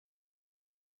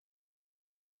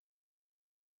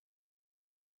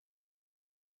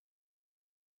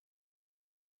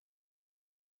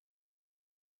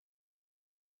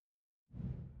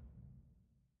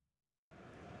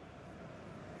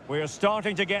We're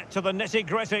starting to get to the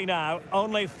nitty-gritty now.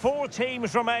 Only 4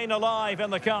 teams remain alive in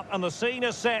the Cup, and the scene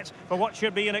is set for what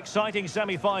should be an exciting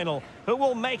semi-final. Who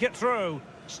will make it through?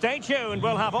 Stay tuned,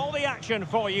 we'll have all the action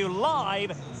for you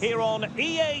live here on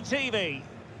EA TV.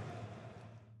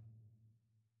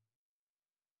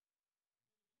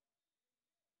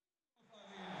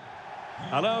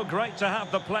 Hello, great to have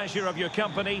the pleasure of your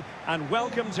company and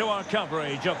welcome to our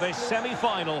coverage of this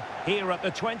semi-final here at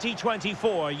the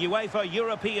 2024 UEFA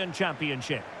European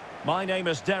Championship. My name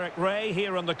is Derek Ray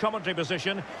here in the commentary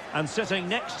position, and sitting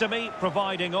next to me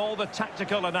providing all the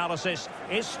tactical analysis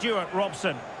is Stuart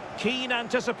Robson. Keen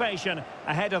anticipation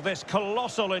ahead of this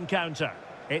colossal encounter.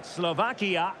 It's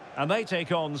Slovakia and they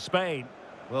take on Spain.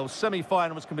 Well,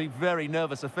 semi-finals can be very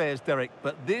nervous affairs, Derek,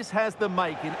 but this has the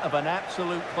making of an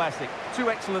absolute classic. 2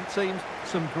 excellent teams,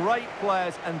 some great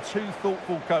players and 2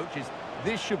 thoughtful coaches.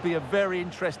 This should be a very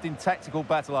interesting tactical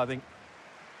battle, I think.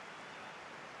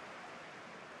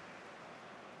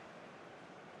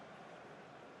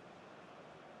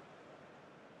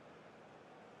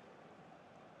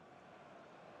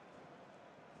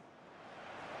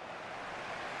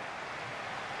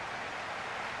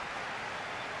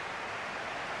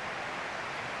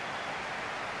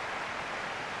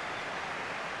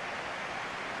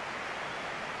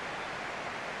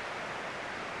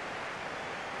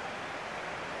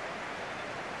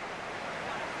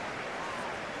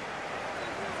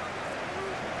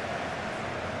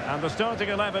 And the starting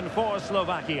 11 for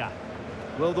Slovakia.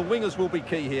 Well, the wingers will be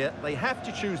key here. They have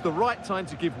to choose the right time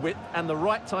to give width and the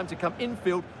right time to come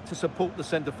infield to support the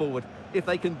centre-forward. If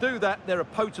they can do that, they're a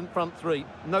potent front 3.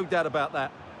 No doubt about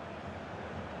that.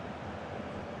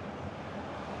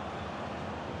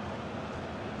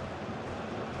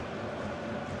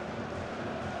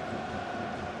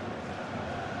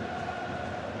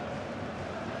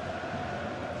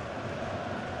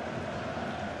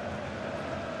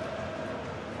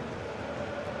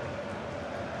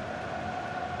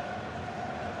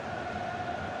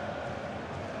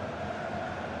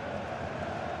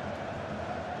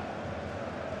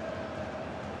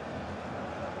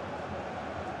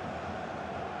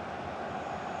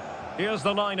 Here's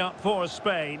the lineup for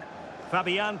Spain.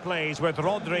 Fabian plays with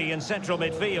Rodri in central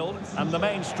midfield, and the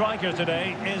main striker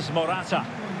today is Morata.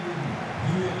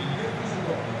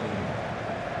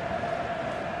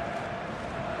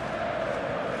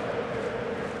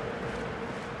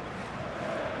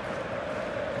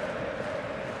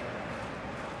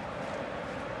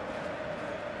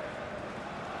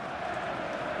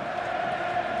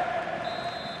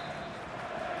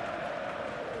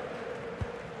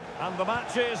 And the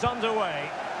match is underway.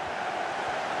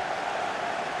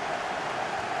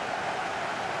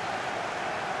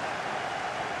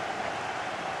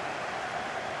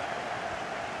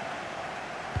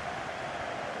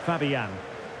 Fabian.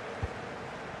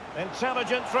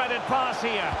 Intelligent threaded pass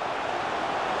here.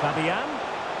 Fabian.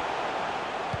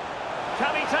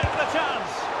 Can he take the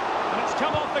chance? And it's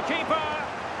come off the keeper.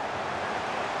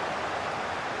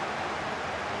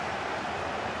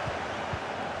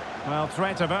 Well,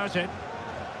 threat averted.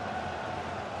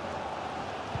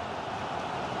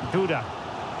 Duda.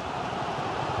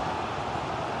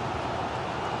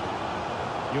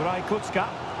 Juraj Kucka.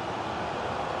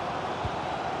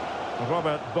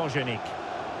 Robert Bojanik.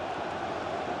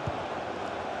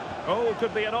 Oh,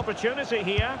 could be an opportunity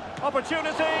here.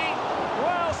 Opportunity!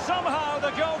 Well, somehow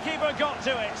the goalkeeper got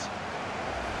to it.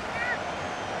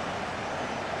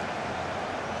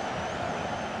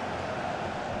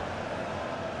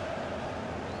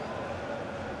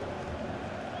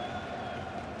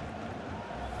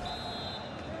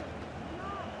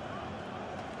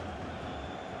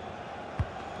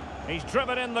 He's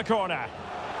driven in the corner.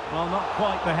 Well, not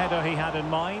quite the header he had in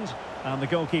mind, and the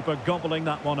goalkeeper gobbling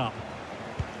that one up.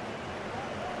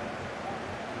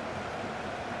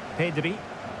 Pedri.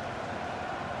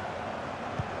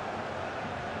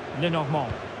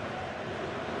 Lenormand.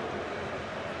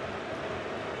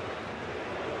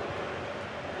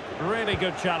 Really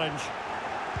good challenge.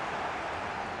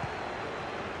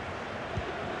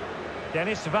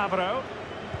 Denis Vavro.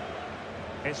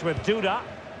 It's with Duda.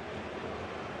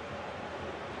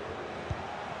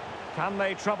 Can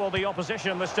they trouble the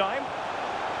opposition this time?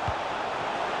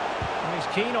 And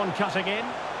he's keen on cutting in.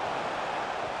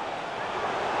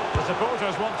 The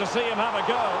supporters want to see him have a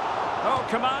go. Oh,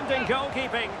 commanding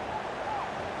goalkeeping.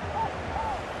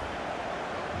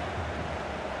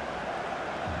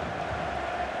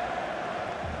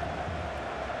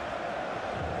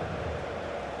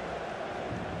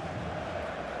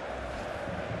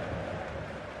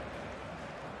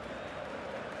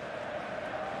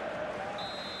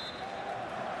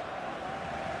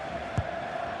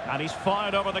 And he's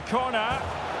fired over the corner.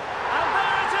 And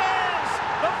there it is!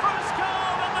 The first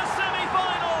goal in the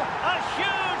semi-final! A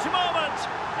huge moment!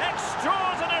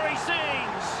 Extraordinary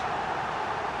scenes!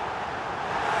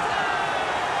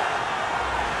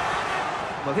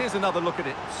 Well, here's another look at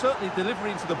it. Certainly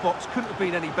delivery into the box couldn't have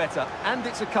been any better. And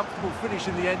it's a comfortable finish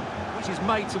in the end, which is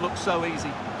made to look so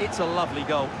easy. It's a lovely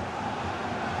goal.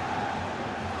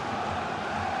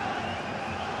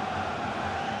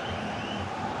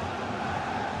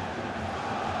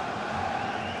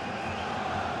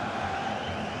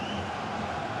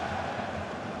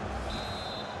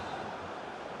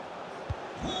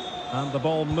 And the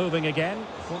ball moving again.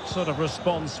 What sort of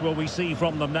response will we see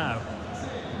from them now?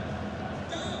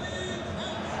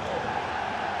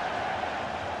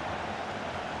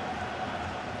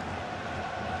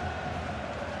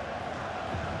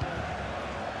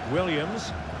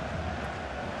 Williams.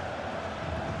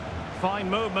 Fine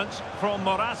movement from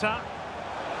Morata.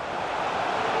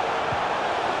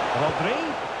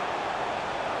 Rodri.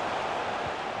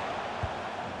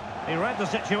 He read the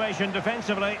situation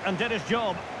defensively and did his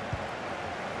job.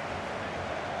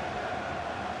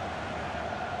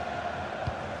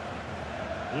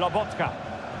 Lobotka.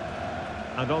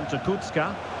 And on to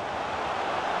Kutska.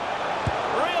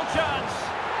 Real chance.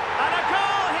 And a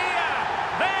goal here.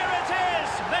 There it is.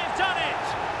 They've done it.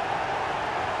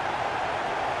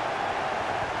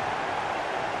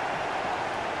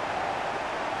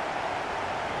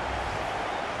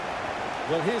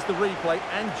 Well, here's the replay,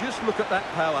 and just look at that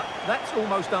power. That's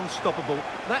almost unstoppable.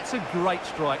 That's a great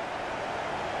strike.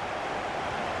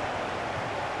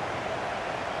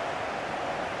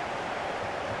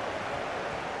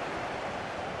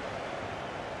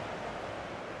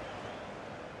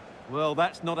 Well,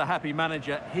 that's not a happy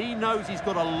manager. He knows he's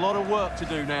got a lot of work to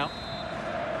do now.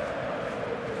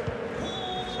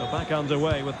 So back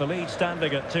underway with the lead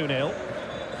standing at 2-0.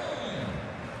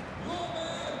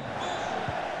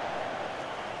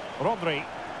 Rodri.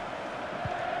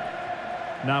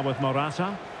 Now with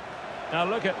Morata. Now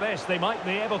look at this. They might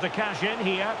be able to cash in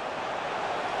here.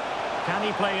 Can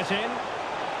he play it in?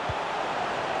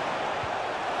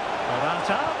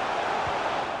 Morata.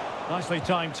 Nicely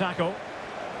timed tackle.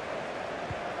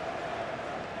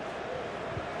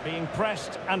 Being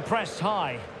pressed and pressed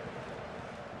high.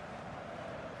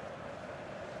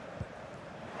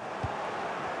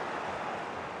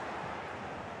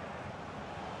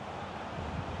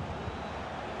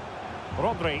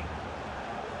 Rodri.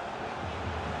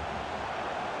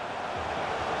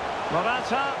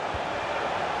 Morata.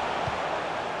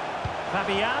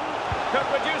 Fabian could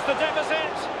reduce the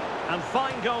deficit. And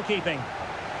fine goalkeeping.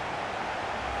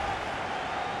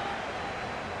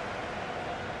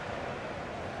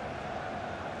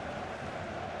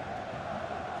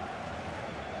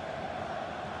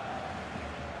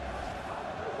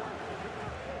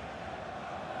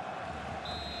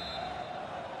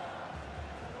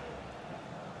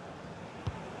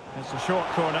 It's a short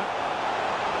corner.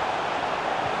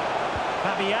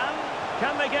 Fabian,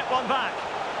 can they get one back?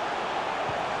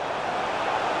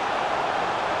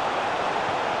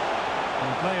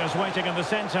 And players waiting in the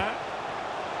centre.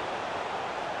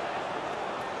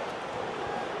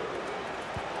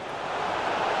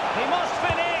 He must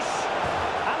finish!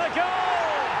 And a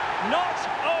goal! Not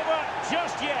over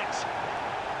just yet.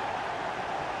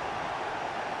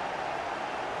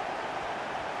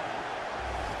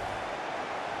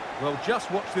 Well, just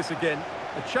watch this again.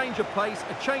 A change of pace,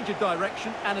 a change of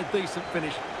direction, and a decent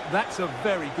finish. That's a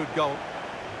very good goal.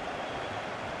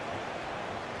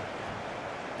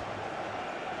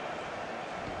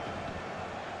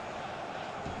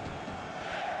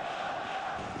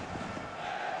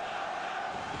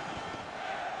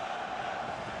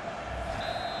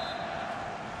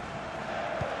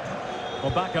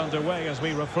 Well, back underway as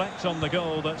we reflect on the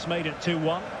goal that's made it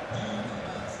 2-1.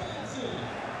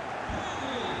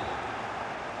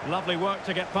 Lovely work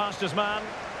to get past his man.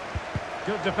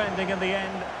 Good defending in the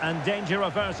end, and danger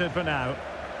averted for now.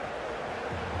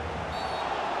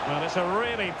 Well, it's a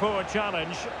really poor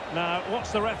challenge. Now,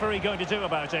 what's the referee going to do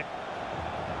about it?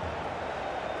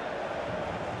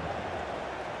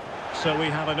 So we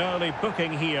have an early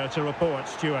booking here to report,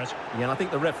 Stuart. Yeah, and I think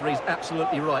the referee's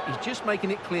absolutely right. He's just making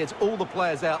it clear to all the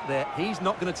players out there, he's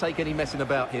not going to take any messing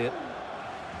about here.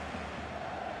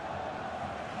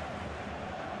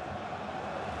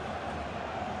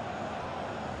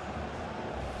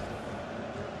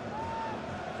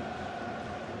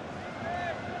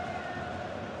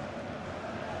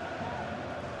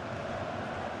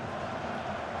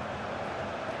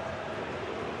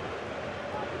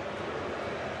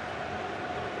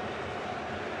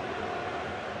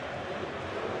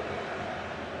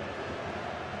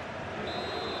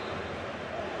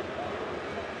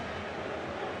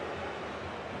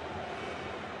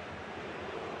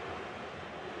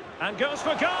 And goes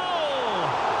for goal!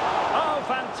 Oh,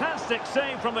 fantastic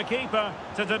save from the keeper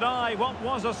to deny what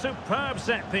was a superb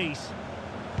set piece.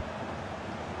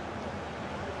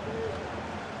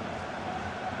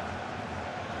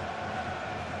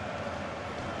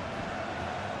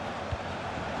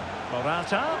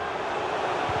 Morata.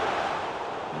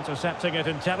 Intercepting it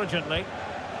intelligently.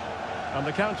 And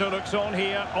the counter looks on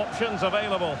here, options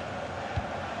available.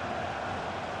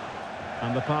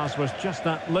 And the pass was just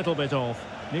that little bit off.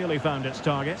 Nearly found its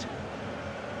target.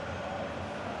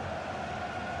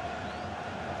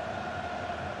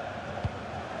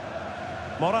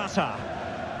 Morata.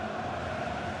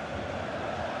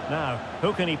 Now,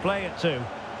 who can he play it to?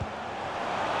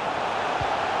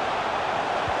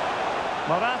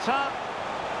 Morata.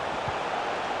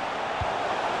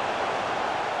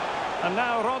 And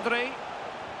now Rodri.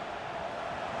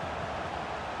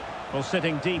 Well,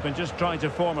 sitting deep and just trying to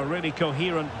form a really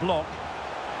coherent block.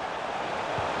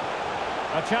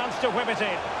 A chance to whip it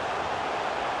in.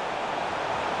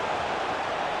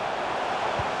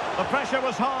 The pressure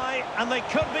was high, and they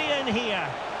could be in here.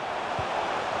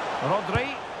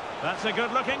 Rodri. That's a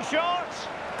good-looking shot.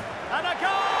 And a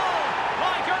goal!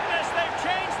 My goodness, they've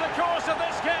changed the course of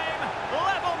this game.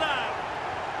 Level now.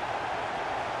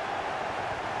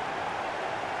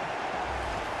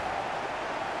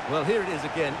 Well, here it is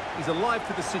again. He's alive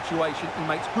to the situation. He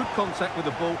makes good contact with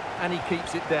the ball, and he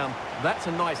keeps it down. That's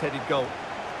a nice-headed goal.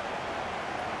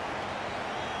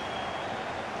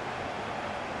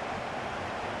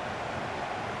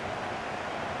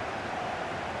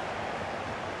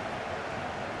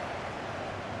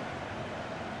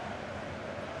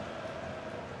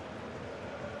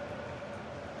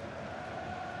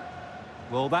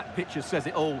 Well, that picture says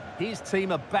it all. His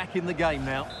team are back in the game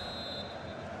now.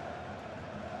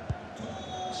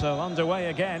 So underway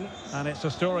again, and it's a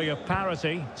story of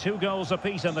parity. 2 goals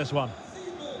apiece in this one.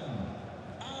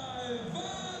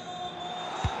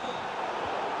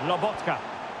 Lobotka.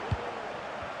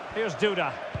 Here's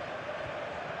Duda.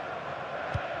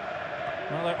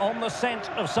 Well, they're on the scent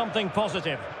of something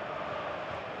positive.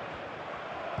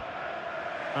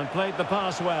 And played the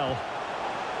pass well.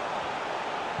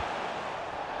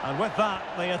 And with that,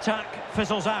 the attack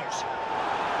fizzles out.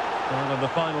 Well, in the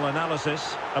final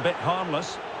analysis, a bit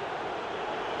harmless.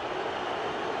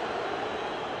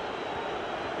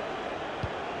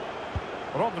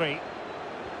 Rodri.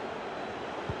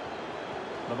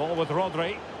 The ball with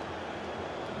Rodri.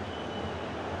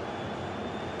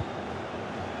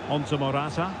 On to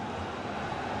Morata.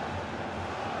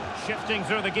 Shifting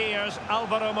through the gears,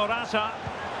 Alvaro Morata.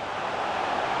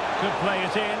 Could play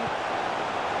it in.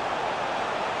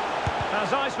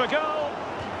 Has eyes for goal.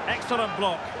 Excellent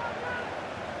block.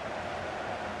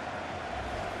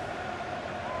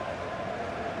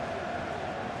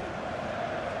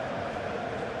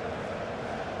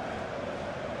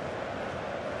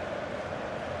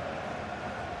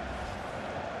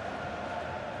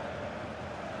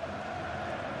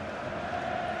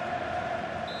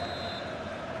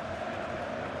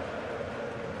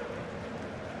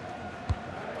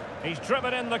 He's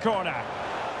driven in the corner.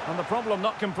 And the problem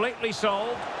not completely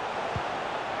solved.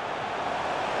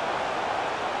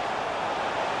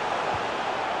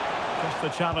 Just the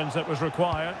challenge that was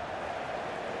required.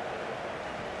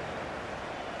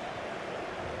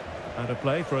 And a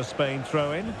play for a Spain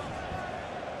throw-in.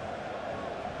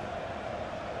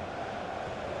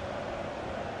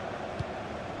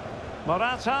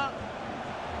 Morata.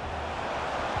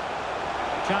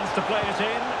 Chance to play it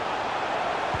in.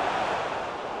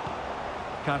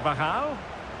 Carvajal.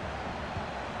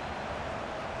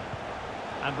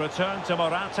 And return to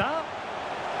Morata.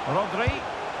 Rodri.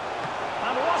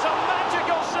 And what a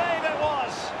magical save it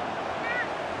was!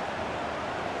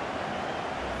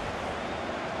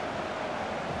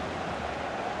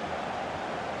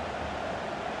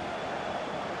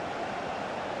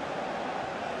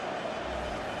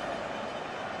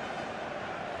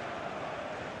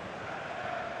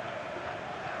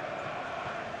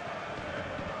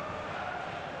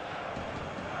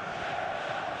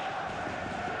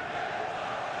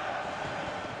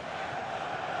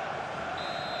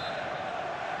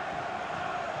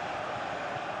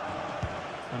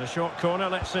 And a short corner,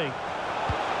 let's see. And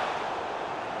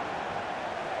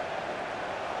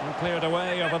cleared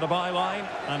away over the byline,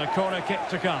 and a corner kick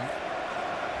to come.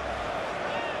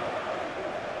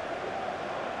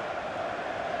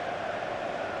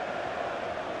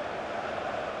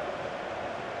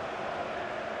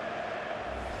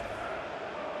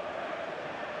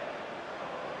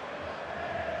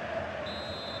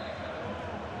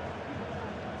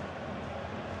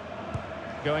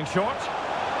 Going short.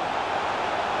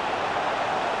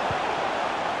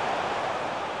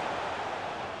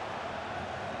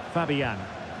 Fabian.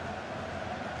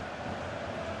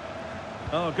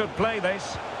 Oh, good play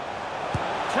this.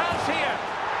 Chance here.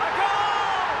 A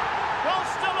goal! Well,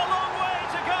 still a long way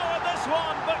to go in this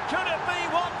one, but could it be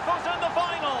 1 foot in the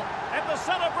final? If the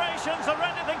celebrations are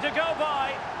anything to go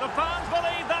by, the fans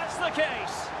believe that's the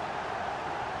case.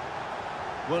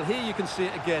 Well, here you can see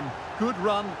it again. Good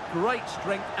run, great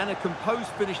strength, and a composed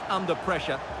finish under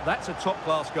pressure. That's a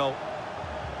top-class goal.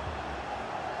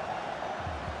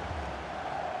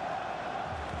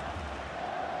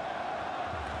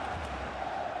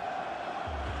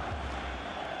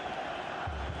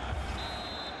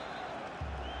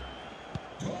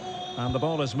 And the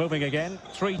ball is moving again.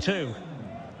 3-2.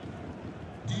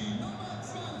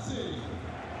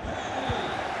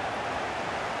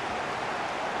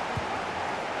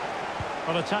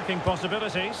 Well, attacking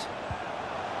possibilities.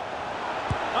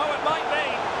 Oh, it might be.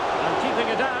 And keeping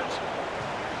it out.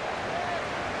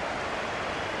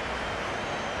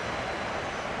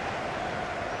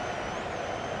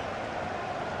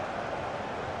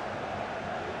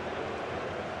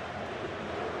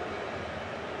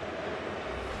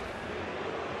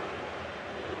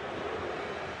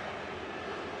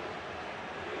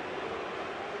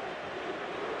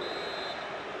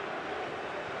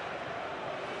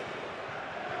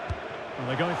 Well,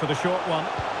 they're going for the short one.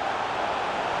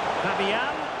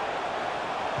 Fabian.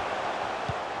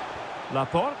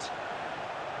 Laporte.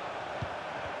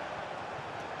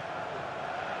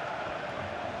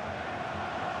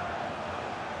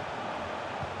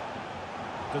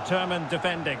 Determined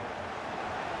defending.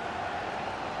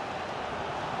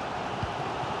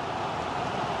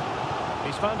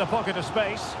 He's found a pocket of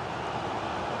space.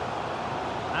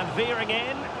 And veering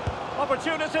in.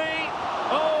 Opportunity.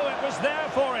 Oh, it was there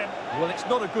for him. Well, it's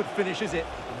not a good finish, is it?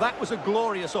 That was a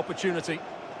glorious opportunity.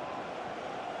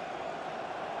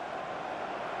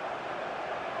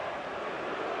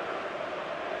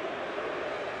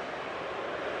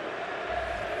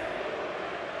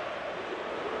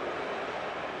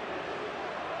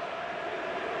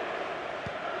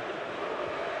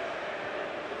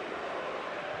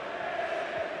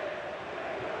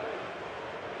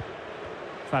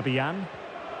 Fabian.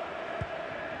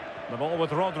 The ball with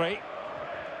Rodri.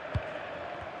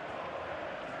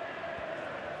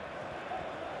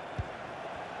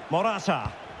 Morata.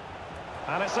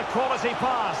 And it's a quality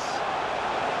pass.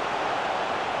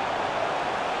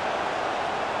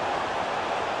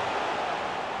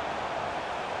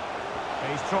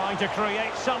 He's trying to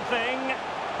create something.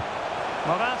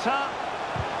 Morata.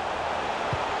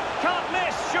 Can't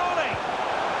miss, surely.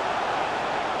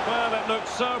 Well, it looked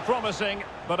so promising,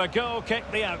 but a goal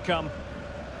kicked the outcome.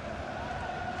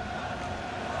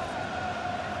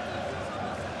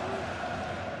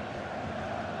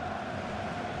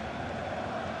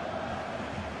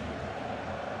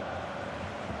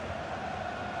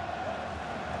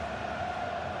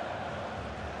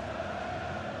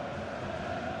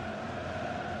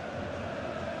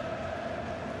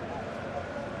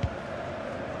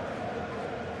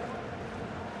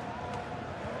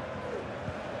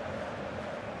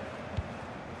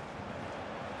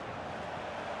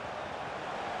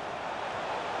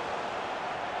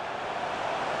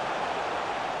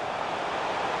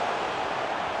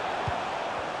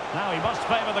 Now he must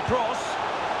favour the cross.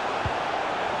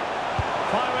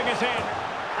 Firing it in.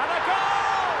 And a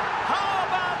goal! How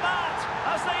about that?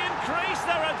 As they increase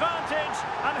their advantage.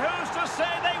 And who's to say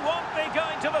they won't be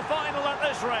going to the final at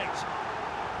this rate?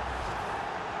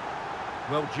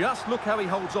 Well, just look how he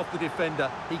holds off the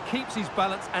defender. He keeps his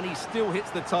balance and he still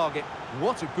hits the target.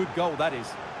 What a good goal that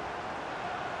is.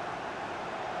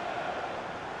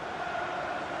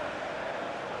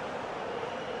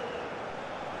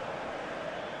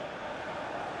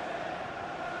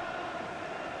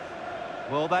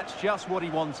 Well, that's just what he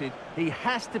wanted. He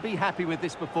has to be happy with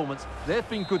this performance. They've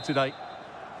been good today.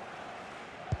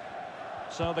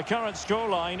 So the current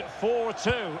scoreline,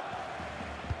 4-2.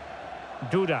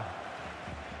 Duda.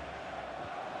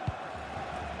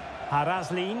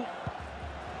 Harazlin.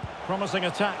 Promising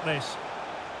attack, this.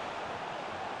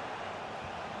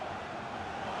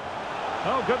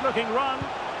 Oh, good-looking run.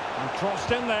 And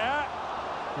crossed in there.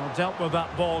 Well, dealt with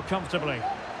that ball comfortably.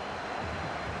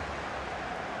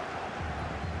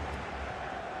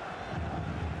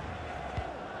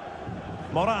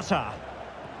 Morata.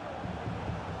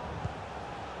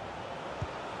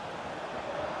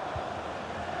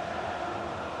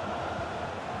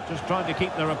 Just trying to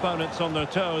keep their opponents on their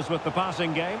toes with the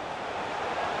passing game.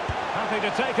 Happy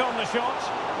to take on the shot.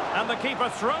 And the keeper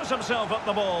throws himself at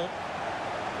the ball.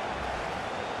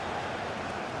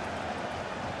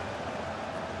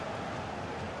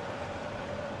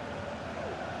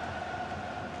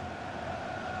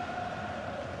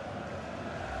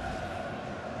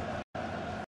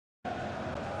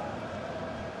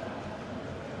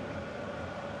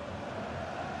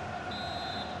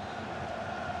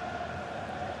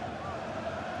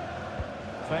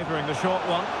 Favouring the short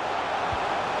one.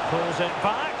 Pulls it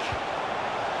back.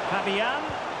 Fabian.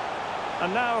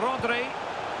 And now Rodri.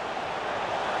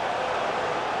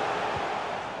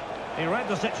 He read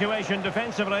the situation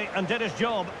defensively and did his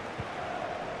job.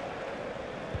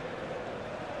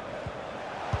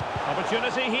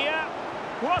 Opportunity here.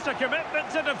 What a commitment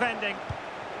to defending.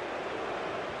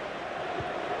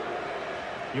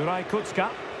 Juraj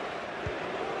Kucka.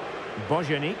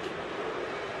 Bojanic.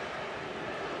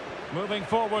 Moving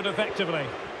forward effectively.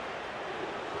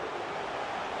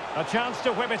 A chance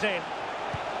to whip it in.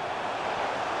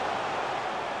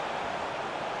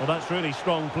 Well, that's really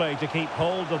strong play to keep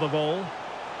hold of the ball.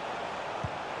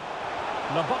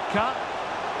 Lobotka.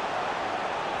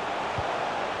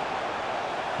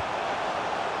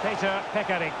 Peter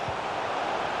Pekarik.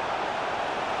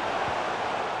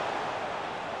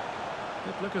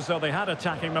 It looked as though they had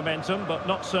attacking momentum, but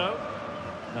not so.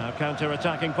 Now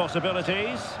counter-attacking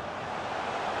possibilities.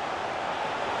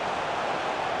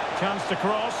 Chance to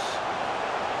cross.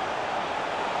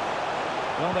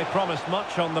 Well, they promised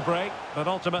much on the break, but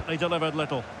ultimately delivered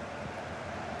little.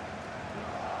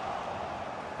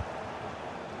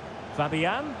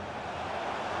 Fabian.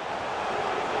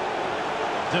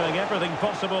 Doing everything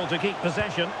possible to keep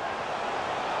possession.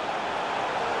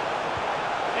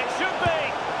 It should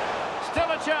be.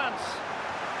 Still a chance.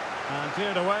 And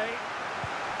cleared away.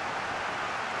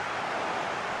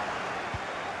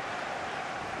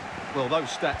 Well, those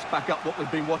stats back up what we've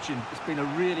been watching. It's been a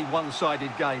really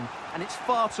one-sided game, and it's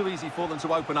far too easy for them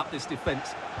to open up this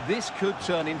defence. This could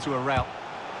turn into a rout.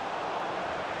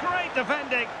 Great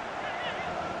defending.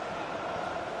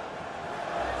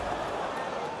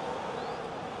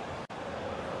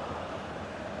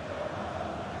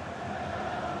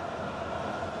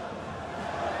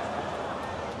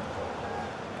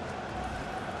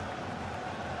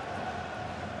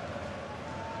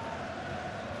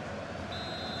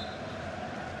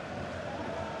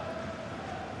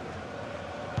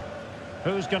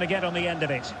 Who's going to get on the end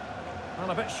of it? Well,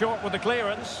 a bit short with the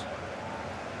clearance.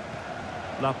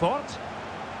 Laporte.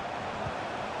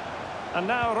 And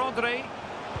now Rodri.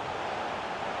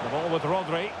 The ball with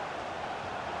Rodri.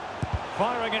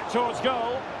 Firing it towards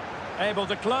goal. Able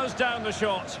to close down the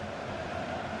shot.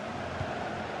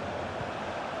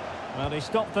 Well, he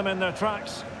stopped them in their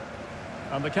tracks.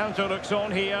 And the counter looks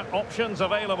on here. Options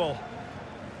available.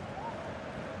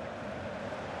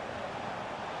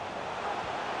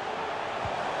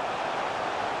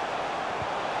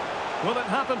 Will it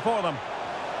happen for them?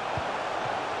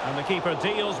 And the keeper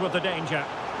deals with the danger.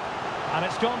 And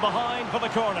it's gone behind for the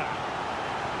corner.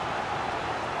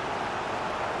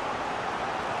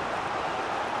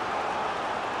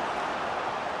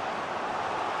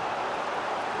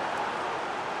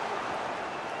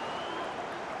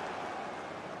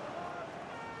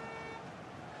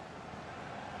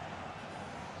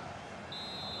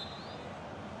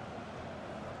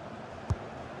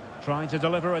 Trying to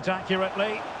deliver it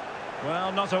accurately.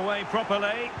 Well, not away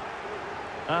properly.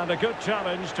 And a good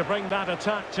challenge to bring that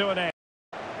attack to an end.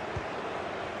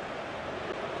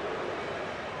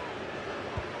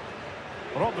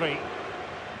 Rodri.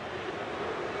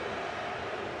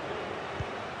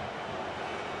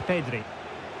 Pedri.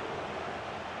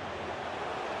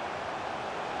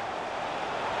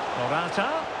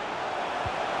 Morata.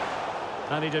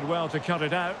 And he did well to cut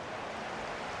it out.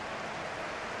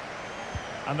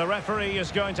 And the referee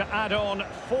is going to add on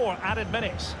 4 added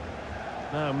minutes.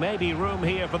 Now, maybe room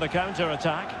here for the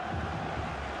counter-attack.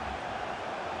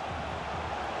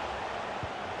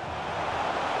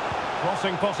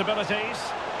 Crossing possibilities.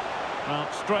 Well,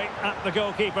 straight at the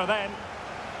goalkeeper then.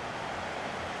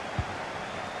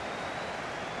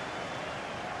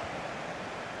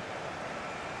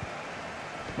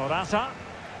 Morata.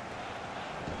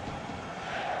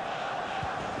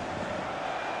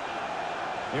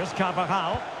 Here's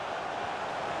Carvajal.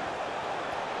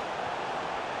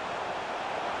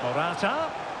 Morata.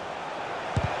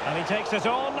 And he takes it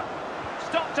on.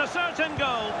 Stopped a certain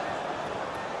goal.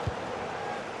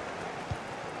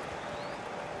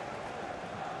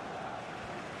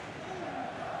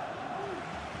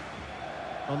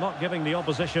 Well, not giving the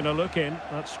opposition a look in.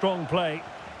 That's strong play.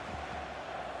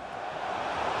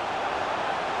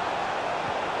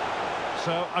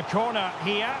 So, a corner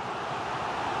here.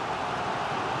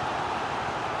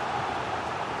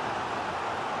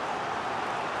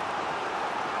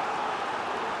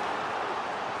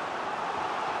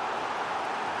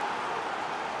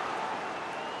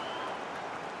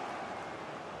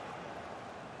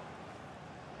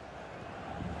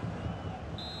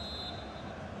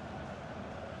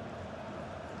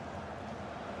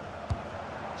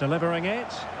 Delivering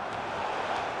it.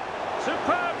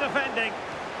 Superb defending.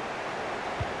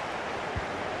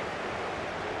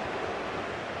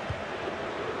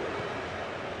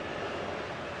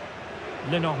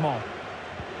 Lenormand.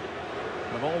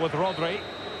 The ball with Rodri.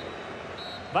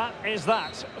 That is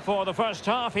that for the first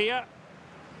half here.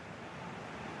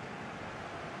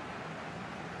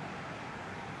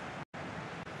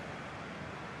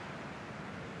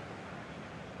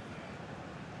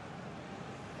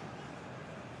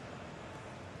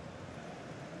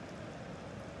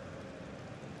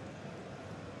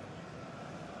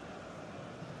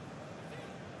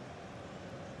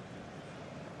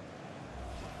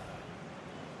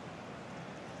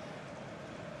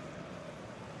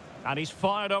 And he's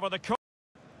fired over the corner.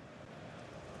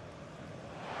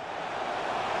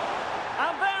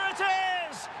 And there it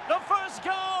is! The first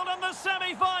goal in the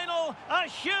semi-final! A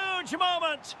huge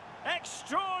moment!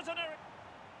 Extraordinary!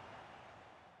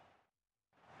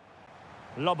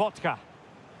 Lobotka.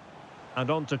 And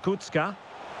on to Kutska.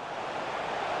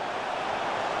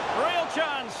 Real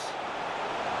chance!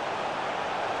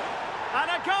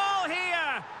 And a goal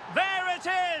here! There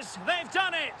it is! They've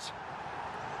done it!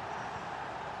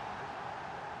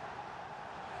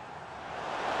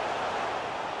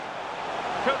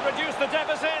 Could reduce the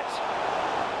deficit.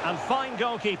 And fine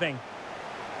goalkeeping.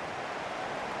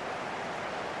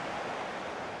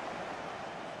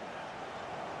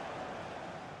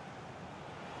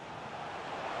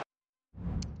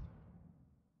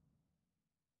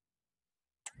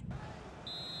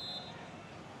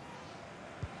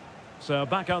 So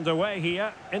back underway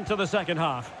here into the second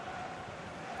half.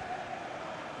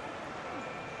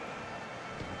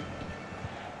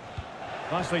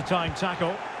 Nicely timed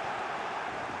tackle.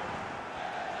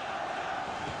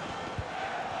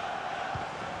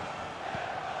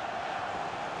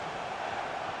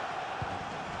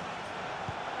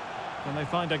 Can they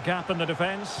find a gap in the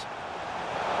defence?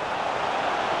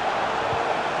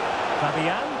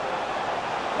 Fabian.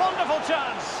 Wonderful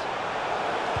chance.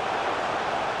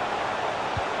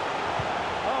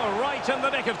 Oh, right in the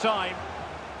nick of time.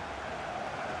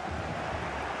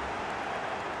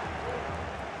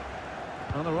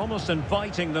 And they're almost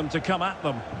inviting them to come at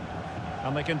them.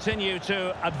 And they continue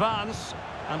to advance.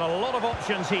 And a lot of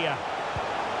options here.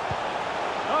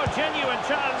 Oh, genuine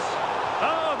chance.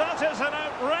 Oh, that is an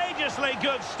outrageously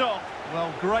good stop.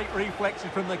 Well, great reflexes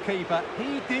from the keeper.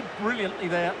 He did brilliantly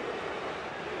there.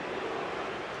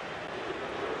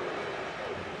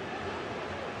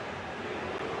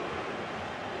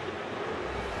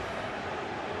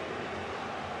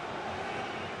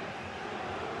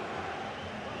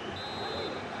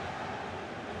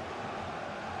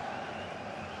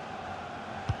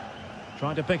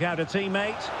 Trying to pick out a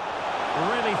teammate.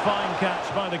 Really fine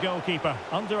catch by the goalkeeper.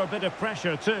 Under a bit of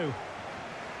pressure too.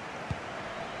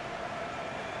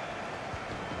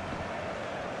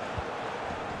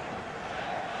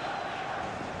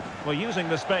 Well, using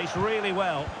the space really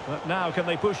well. But now can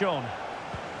they push on?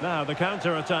 Now the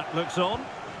counter-attack looks on.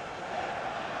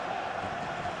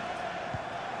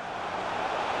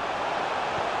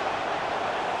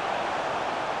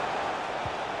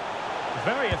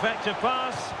 Very effective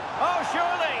pass. Oh,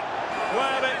 surely!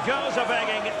 Well, it goes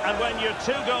a-begging, and when you're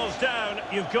 2 goals down,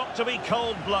 you've got to be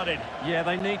cold-blooded. Yeah,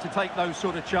 they need to take those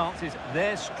sort of chances.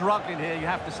 They're struggling here, you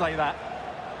have to say that.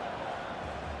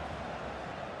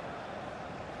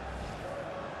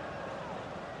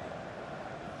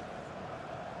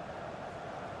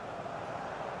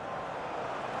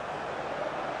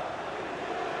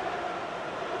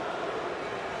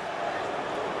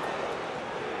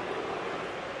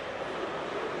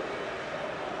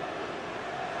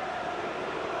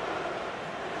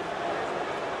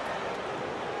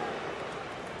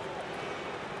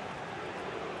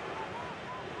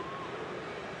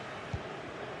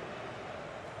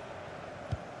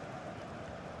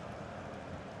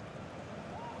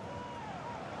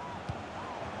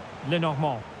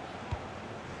 Lenormand.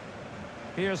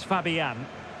 Here's Fabian.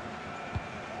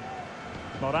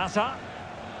 Morata.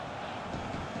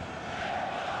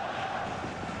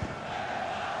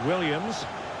 Williams.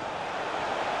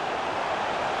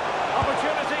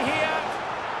 Opportunity here.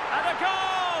 And a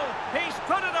goal! He's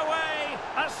put it away.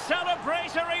 A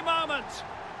celebratory moment.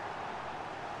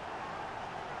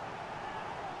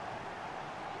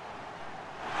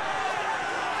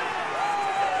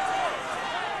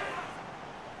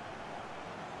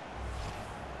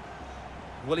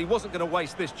 Well, he wasn't going to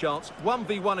waste this chance.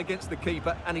 1v1 against the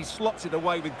keeper, and he slots it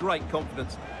away with great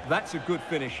confidence. That's a good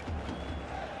finish.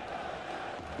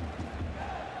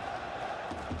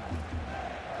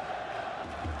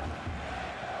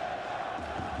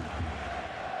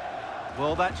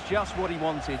 Well, that's just what he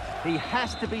wanted. He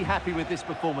has to be happy with this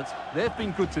performance. They've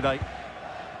been good today.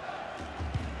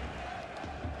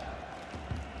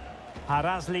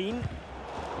 Haraslin.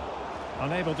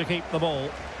 Unable to keep the ball.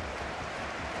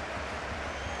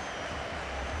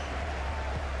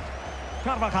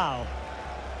 Carvajal.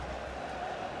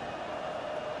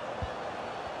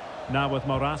 Now with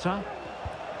Morata.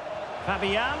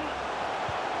 Fabian.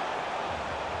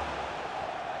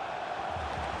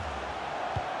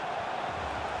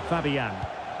 Fabian.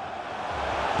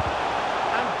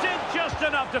 And did just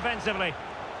enough defensively.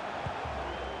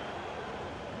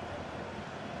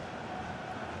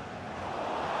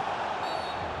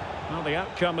 Well, the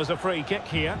outcome is a free kick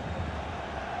here.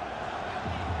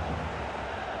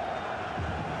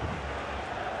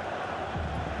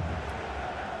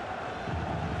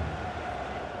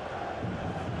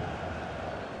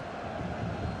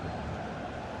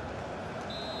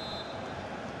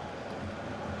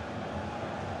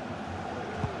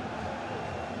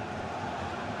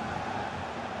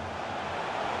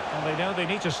 And they know they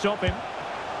need to stop him.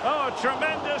 Oh,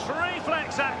 tremendous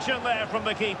reflex action there from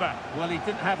the keeper. Well, he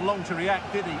didn't have long to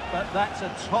react, did he? But that's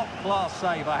a top-class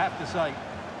save, I have to say.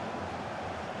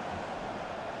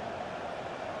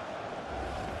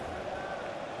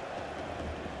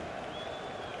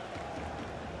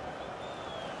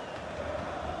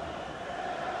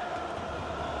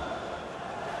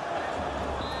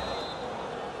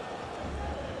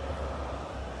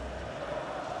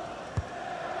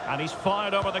 And he's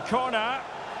fired over the corner.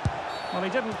 Well, he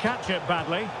didn't catch it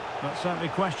badly, but certainly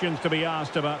questions to be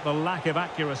asked about the lack of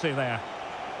accuracy there.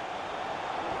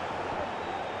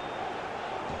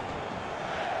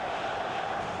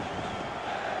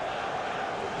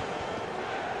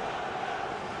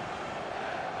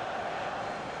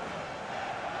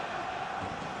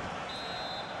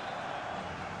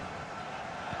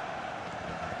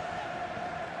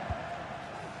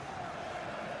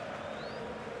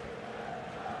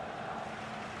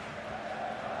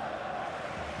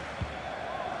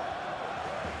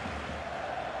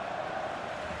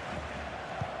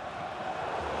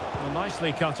 Well,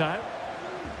 nicely cut out.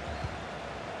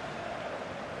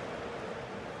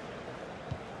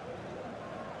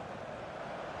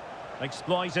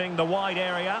 Exploiting the wide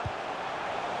area.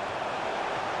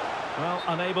 Well,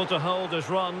 unable to hold his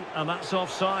run, and that's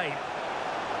offside.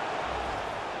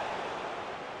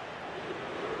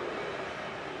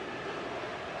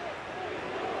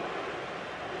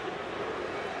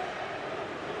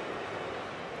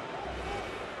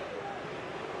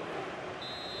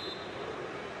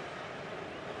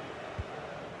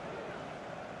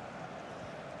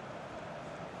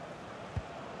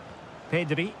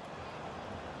 Pedri.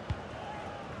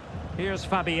 Here's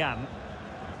Fabian.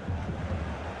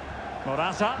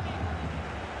 Morata.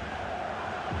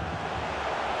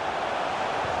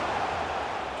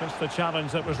 Just the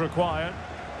challenge that was required.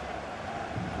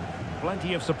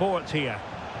 Plenty of support here.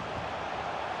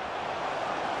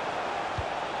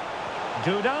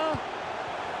 Duda.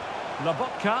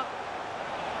 Lobotka.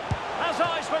 Has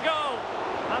eyes for goal.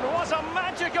 And what a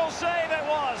magical save it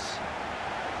was.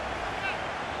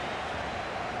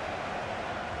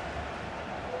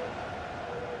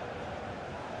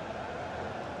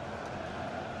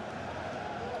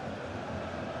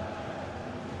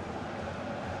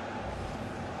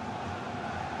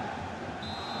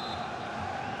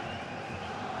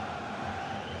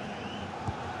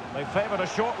 They favoured a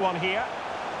short one here.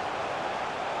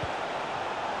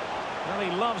 Well, he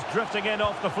loves drifting in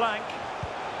off the flank.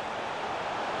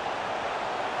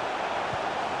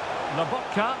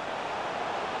 Lobotka.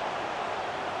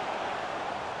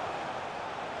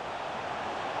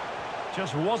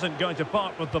 Just wasn't going to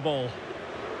part with the ball.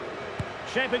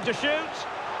 Shaping to shoot.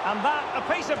 And that,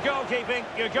 a piece of goalkeeping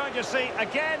you're going to see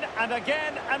again and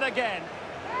again and again.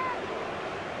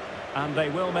 And they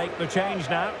will make the change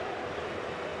now.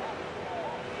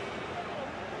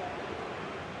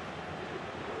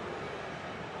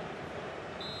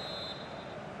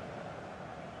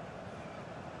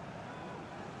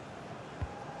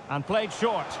 And played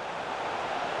short.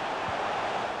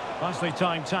 Nicely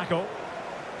timed tackle.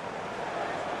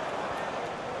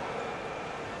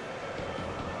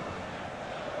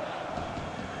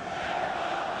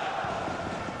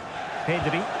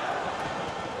 Pedri.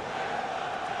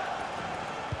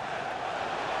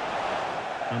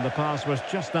 And the pass was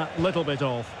just that little bit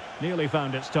off. Nearly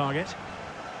found its target.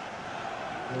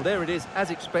 Well, there it is.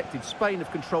 As expected, Spain have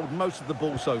controlled most of the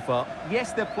ball so far.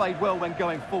 Yes, they've played well when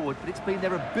going forward, but it's been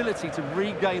their ability to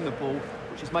regain the ball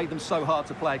which has made them so hard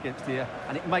to play against here,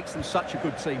 and it makes them such a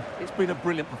good team. It's been a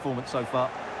brilliant performance so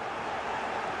far.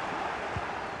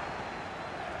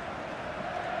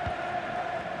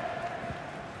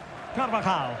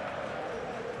 Carvajal.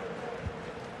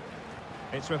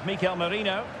 It's with Mikel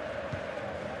Merino.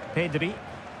 Pedri.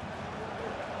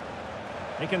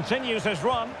 He continues his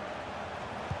run.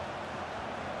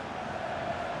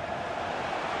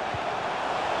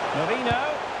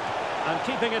 Merino. And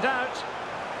keeping it out.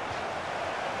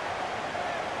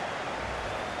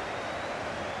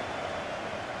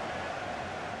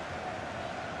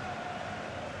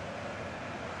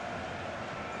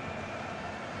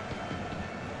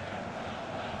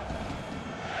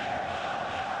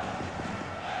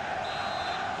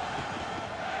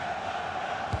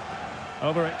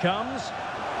 Over it comes.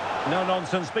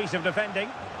 No-nonsense piece of defending.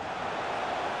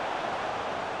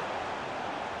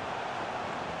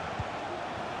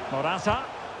 Morata.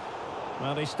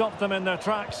 Well, he stopped them in their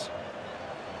tracks.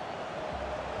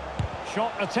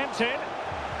 Shot attempted.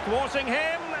 Thwarting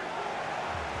him.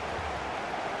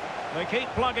 They keep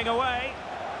plugging away.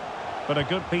 But a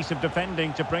good piece of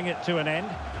defending to bring it to an end.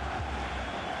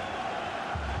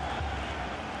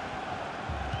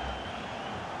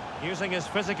 Using his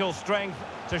physical strength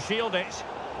to shield it.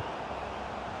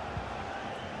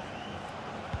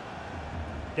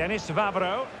 Denis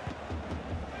Vavro.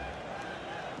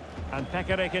 And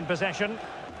Pekarik in possession.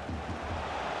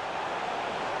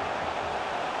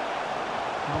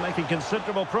 Now making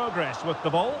considerable progress with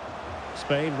the ball.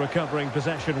 Spain recovering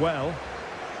possession well.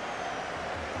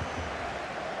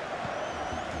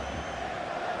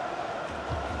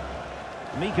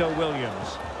 Nico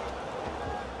Williams.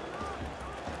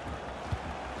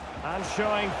 And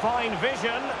showing fine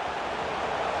vision.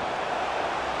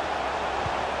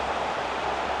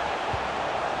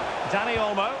 Dani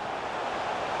Olmo.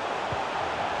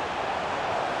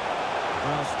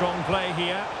 Well, strong play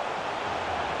here.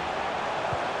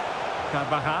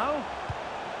 Carvajal.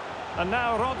 And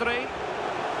now Rodri.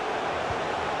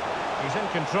 He's in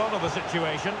control of the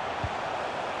situation.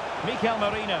 Mikel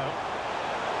Merino.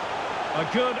 A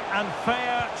good and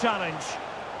fair challenge.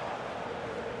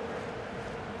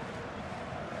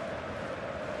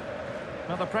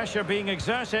 Now the pressure being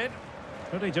exerted.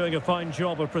 Really doing a fine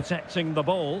job of protecting the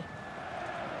ball.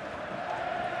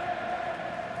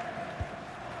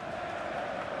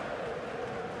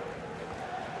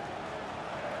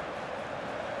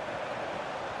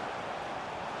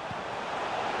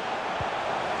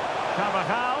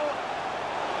 Carvajal.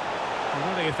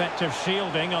 Really effective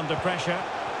shielding under pressure.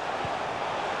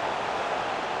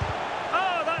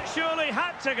 Oh, that surely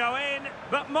had to go in,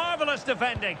 but marvellous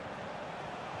defending.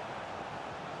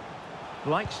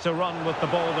 Likes to run with the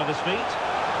ball at his feet.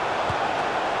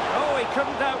 Oh, he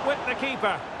couldn't outwit the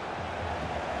keeper.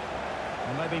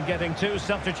 And they've been getting two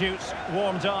substitutes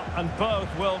warmed up, and both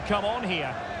will come on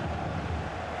here.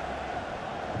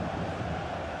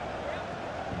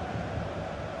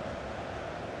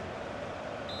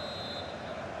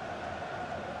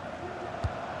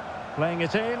 Playing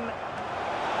it in.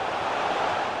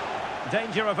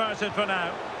 Danger averted for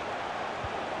now.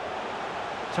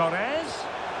 Torres.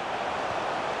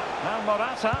 Now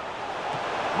Morata.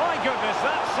 My goodness,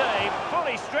 that save.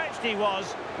 Fully stretched he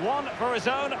was. One for his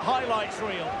own highlights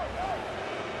reel.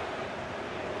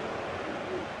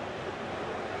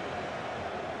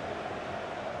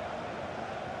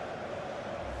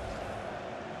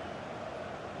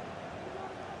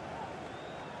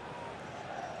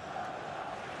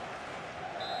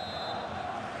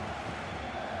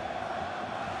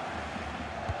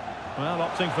 Well,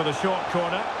 opting for the short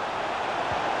corner.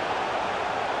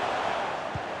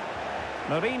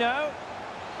 Merino.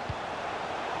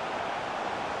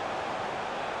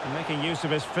 And making use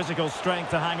of his physical strength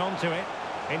to hang on to it.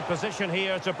 In position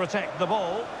here to protect the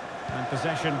ball. And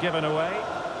possession given away.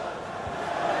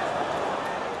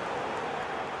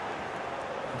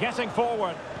 Getting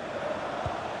forward.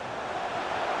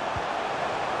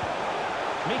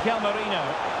 Mikel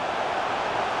Merino.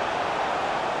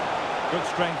 Good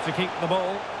strength to keep the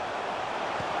ball.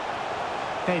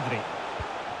 Pedri.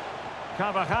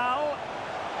 Carvajal.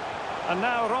 And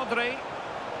now Rodri.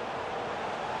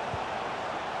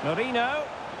 Merino.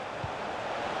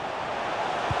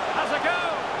 Has a go.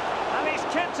 And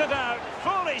he's kept it out.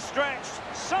 Fully stretched.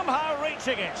 Somehow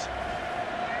reaching it.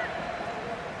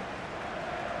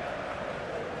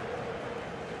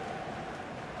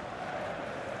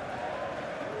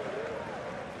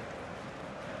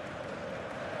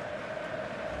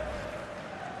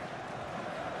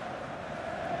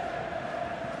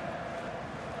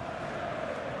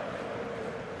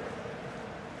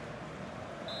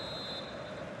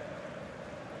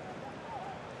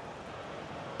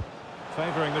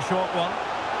 Favouring the short one.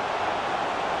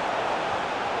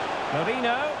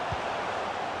 Merino.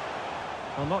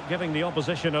 Well, not giving the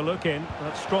opposition a look in.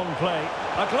 That's strong play.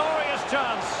 A glorious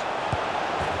chance.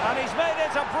 And he's made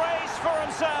it a brace for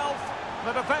himself.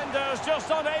 The defender's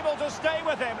just unable to stay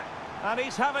with him. And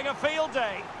he's having a field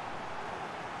day.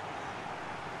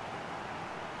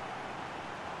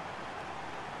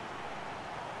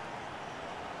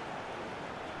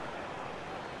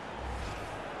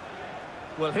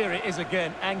 Well, here it is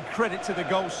again, and credit to the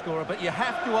goal scorer, but you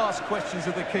have to ask questions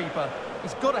of the keeper.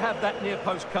 He's got to have that near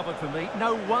post covered for me.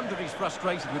 No wonder he's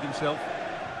frustrated with himself.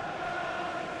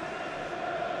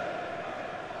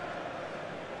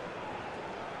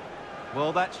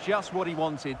 Well, that's just what he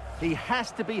wanted. He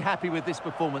has to be happy with this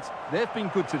performance. They've been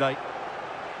good today.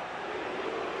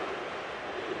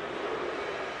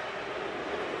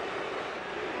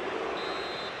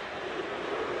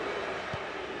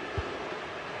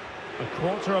 A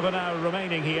quarter of an hour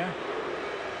remaining here.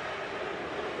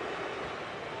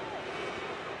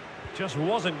 Just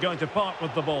wasn't going to part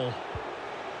with the ball.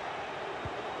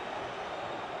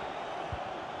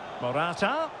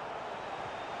 Morata.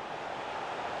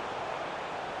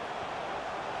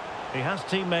 He has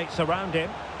teammates around him.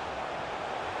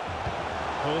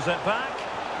 Pulls it back.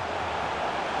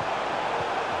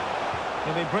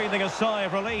 He'll be breathing a sigh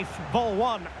of relief. Ball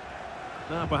one.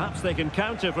 Now perhaps they can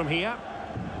counter from here.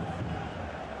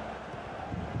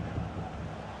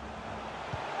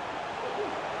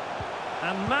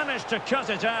 And managed to cut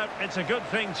it out. It's a good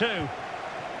thing too.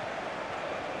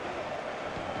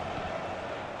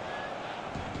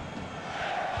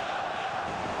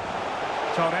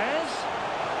 Torres.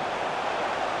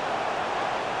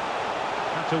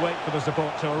 Had to wait for the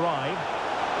support to arrive.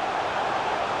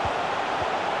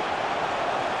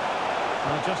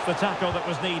 Well, just the tackle that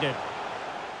was needed.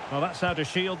 Well, that's how to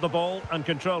shield the ball and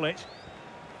control it.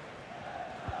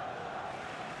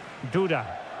 Duda.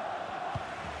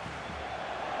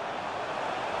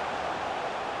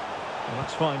 Well,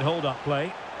 that's fine hold-up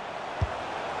play.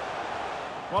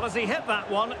 Well, as he hit that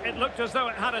one, it looked as though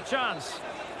it had a chance.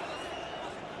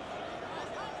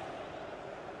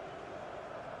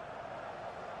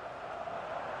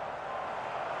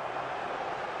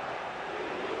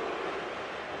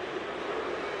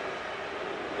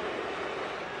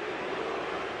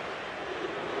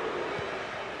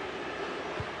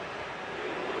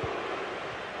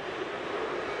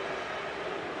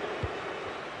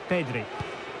 Pedri.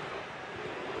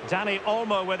 Dani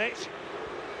Olmo with it.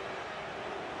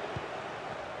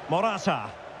 Morata.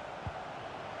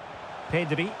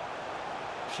 Pedri.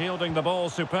 Shielding the ball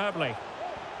superbly.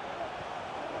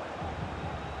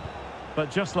 But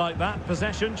just like that,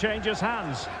 possession changes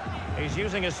hands. He's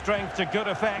using his strength to good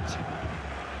effect.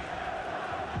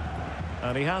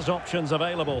 And he has options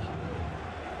available.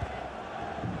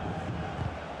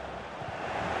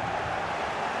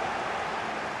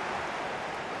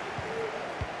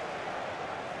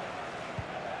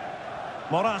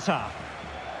 Morata.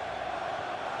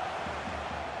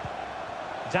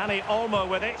 Dani Olmo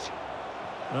with it.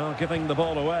 Well, giving the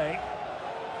ball away.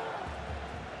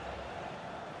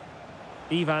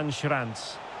 Ivan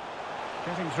Schranz.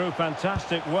 Getting through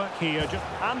fantastic work here.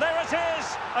 And there it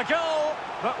is! A goal!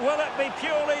 But will it be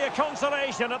purely a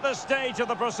consolation at this stage of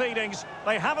the proceedings?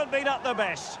 They haven't been at their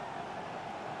best.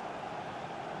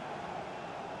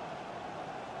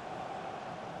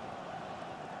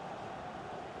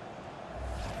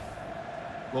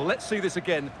 Well, let's see this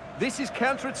again. This is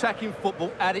counter-attacking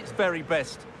football at its very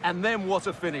best. And then what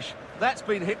a finish. That's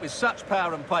been hit with such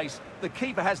power and pace. The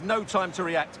keeper has no time to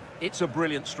react. It's a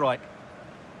brilliant strike.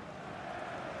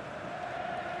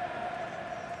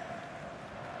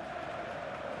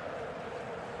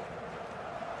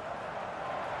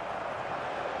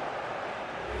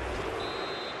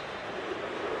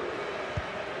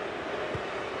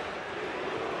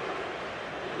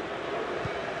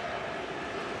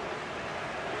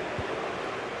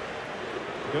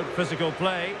 Good physical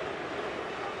play.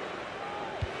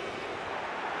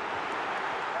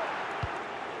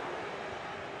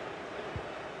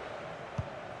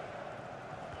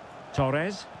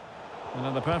 Torres. And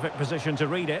in the perfect position to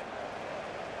read it.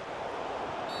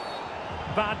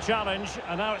 Bad challenge,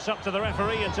 and now it's up to the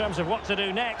referee in terms of what to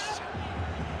do next.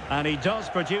 And he does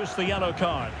produce the yellow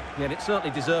card. Yeah, and it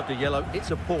certainly deserved a yellow.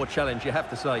 It's a poor challenge, you have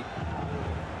to say.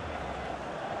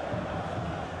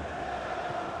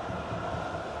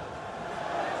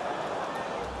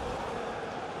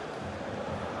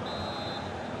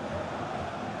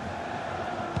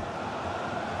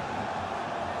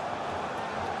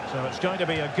 So it's going to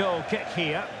be a goal kick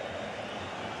here.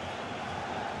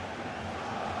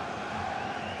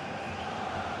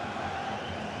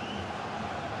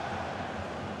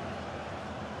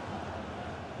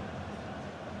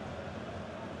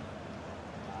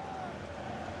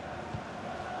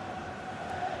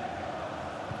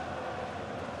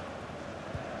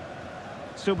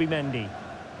 Subimendi.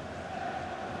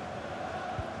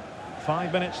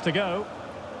 5 minutes to go.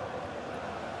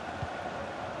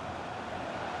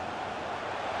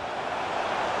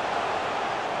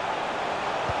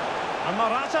 And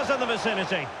Morata's in the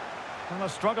vicinity. And a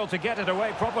struggle to get it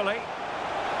away properly.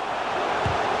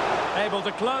 Able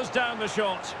to close down the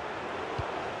shot.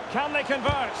 Can they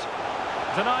convert?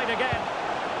 Denied again.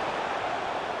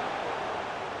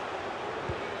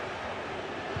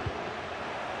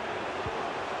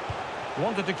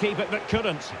 Wanted to keep it but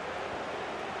couldn't.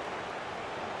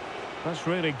 That's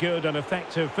really good and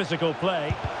effective physical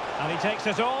play. And he takes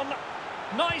it on.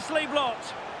 Nicely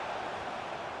blocked.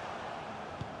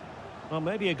 Well,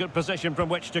 maybe a good position from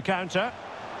which to counter.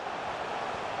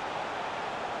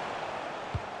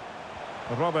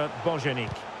 Robert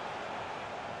Bojanik.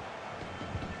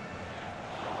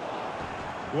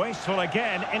 Wasteful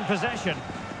again in possession.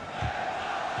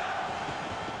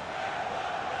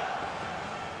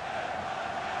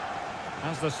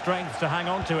 Has the strength to hang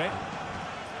on to it.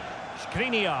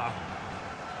 Skriniar.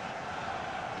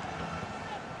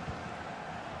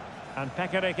 And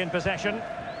Pekarik in possession.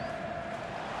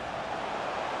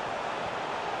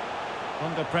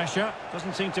 Under pressure.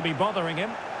 Doesn't seem to be bothering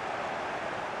him.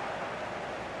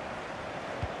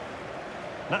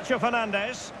 Nacho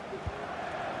Fernandez.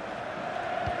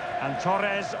 And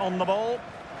Torres on the ball.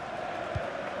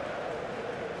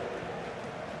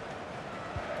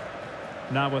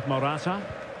 Now with Morata.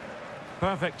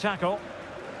 Perfect tackle.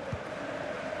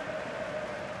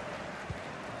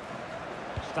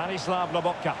 Stanislav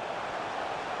Lobotka.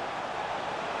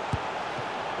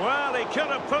 Well, he could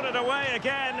have put it away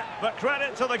again, but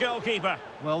credit to the goalkeeper.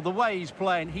 Well, the way he's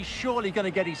playing, he's surely going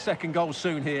to get his second goal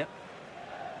soon here.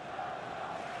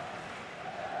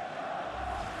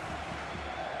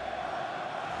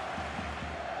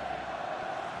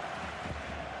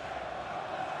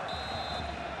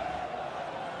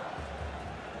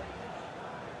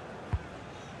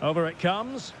 Over it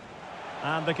comes.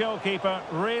 And the goalkeeper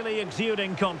really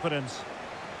exuding confidence.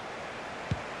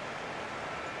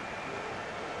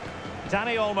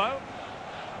 Dani Olmo.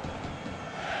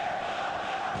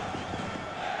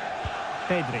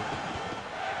 Pedri.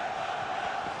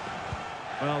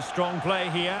 Well, strong play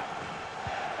here.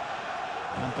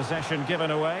 And possession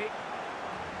given away.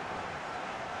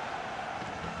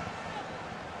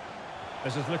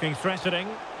 This is looking threatening.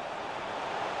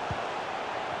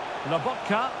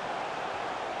 Lobotka.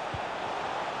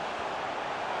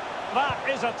 That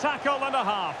is a tackle and a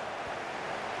half.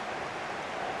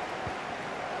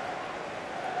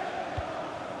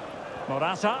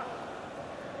 Morata.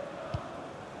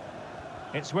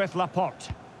 It's with Laporte.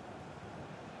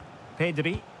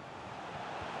 Pedri.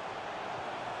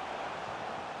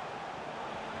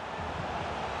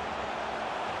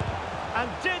 And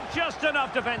did just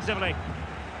enough defensively.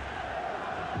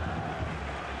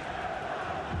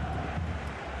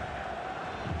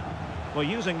 Well,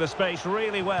 using the space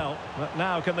really well, but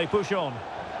now can they push on?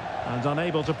 And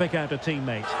unable to pick out a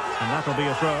teammate. And that'll be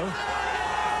a throw.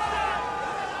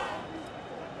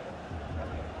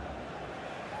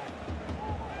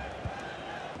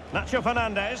 Nacho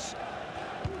Fernandez.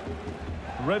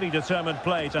 Really determined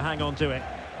play to hang on to it.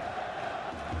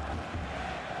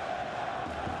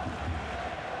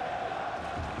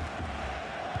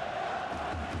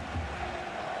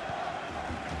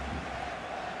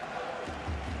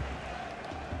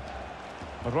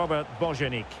 Robert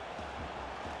Bojanik.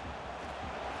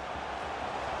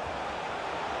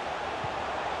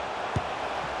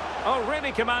 Oh,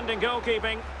 really commanding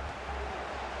goalkeeping.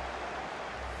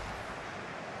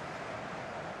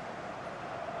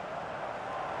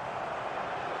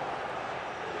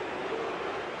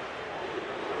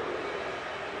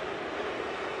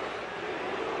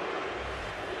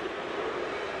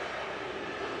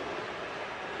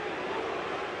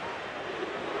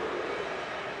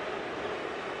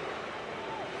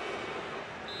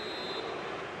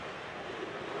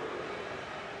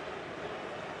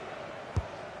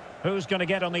 Who's going to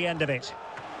get on the end of it?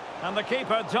 And the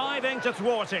keeper diving to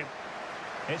thwart him.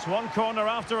 It's one corner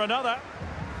after another.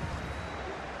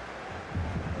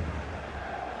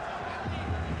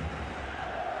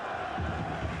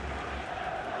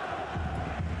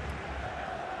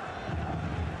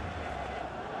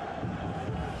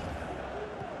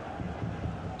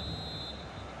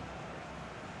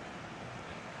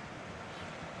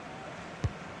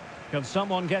 Can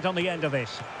someone get on the end of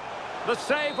this? The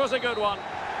save was a good one.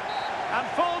 And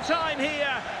full time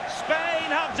here. Spain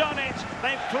have done it.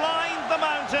 They've climbed the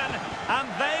mountain and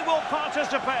they will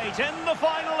participate in the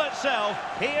final itself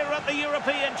here at the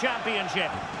European Championship.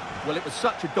 Well, it was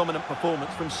such a dominant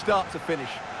performance from start to finish.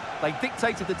 They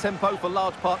dictated the tempo for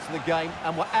large parts of the game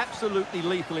and were absolutely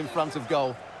lethal in front of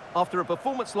goal. After a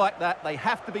performance like that, they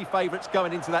have to be favourites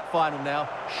going into that final now.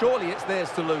 Surely it's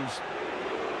theirs to lose.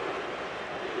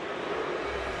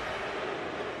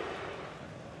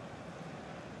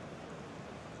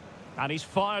 And he's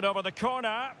fired over the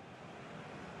corner.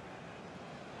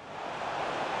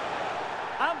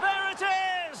 And there it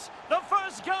is! The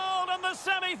first goal in the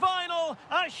semi-final!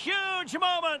 A huge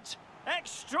moment!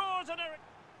 Extraordinary!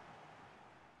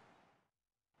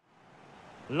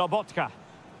 Lobotka.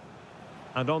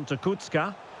 And on to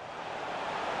Kucka.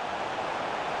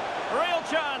 Real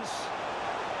chance!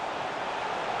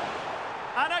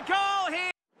 And a goal here!